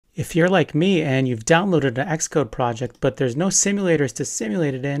If you're like me and you've downloaded an Xcode project, but there's no simulators to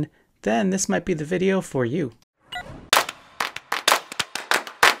simulate it in, then this might be the video for you.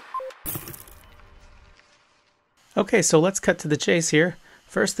 Okay, so let's cut to the chase here.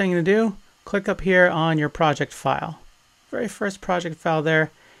 First thing to do, click up here on your project file. Very first project file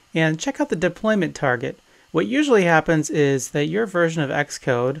there, and check out the deployment target. What usually happens is that your version of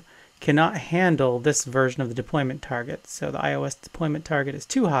Xcode cannot handle this version of the deployment target. So the iOS deployment target is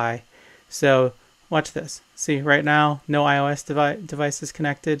too high. So watch this. See, right now, no iOS device is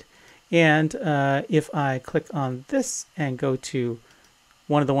connected. And if I click on this and go to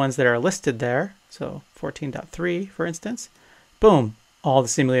one of the ones that are listed there, so 14.3 for instance, boom, all the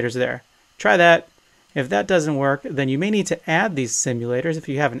simulators are there. Try that. If that doesn't work, then you may need to add these simulators. If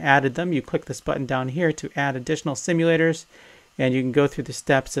you haven't added them, you click this button down here to add additional simulators, and you can go through the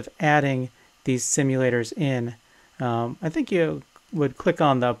steps of adding these simulators in. I think you would click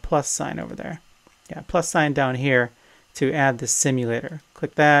on the plus sign over there. Yeah, plus sign down here to add the simulator.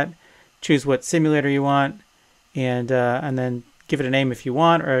 Click that, choose what simulator you want, and then give it a name if you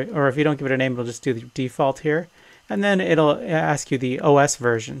want, or if you don't give it a name, it'll just do the default here. And then it'll ask you the OS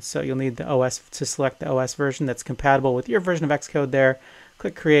version. So you'll need the OS to select the OS version that's compatible with your version of Xcode there.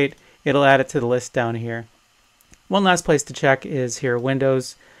 Click Create. It'll add it to the list down here. One last place to check is here,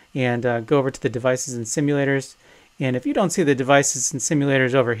 Windows, and go over to the devices and simulators. And if you don't see the devices and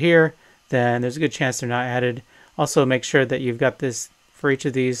simulators over here, then there's a good chance they're not added. Also make sure that you've got this for each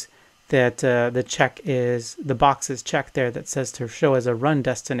of these, that the box is checked there that says to show as a run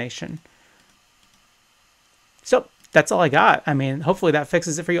destination. So that's all I got. I mean, hopefully that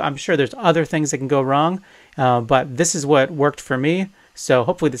fixes it for you. I'm sure there's other things that can go wrong, but this is what worked for me. So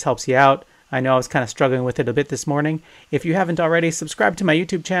hopefully this helps you out. I know I was kind of struggling with it a bit this morning. If you haven't already, subscribe to my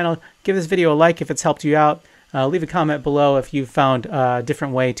YouTube channel. Give this video a like if it's helped you out. Leave a comment below if you found a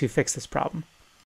different way to fix this problem.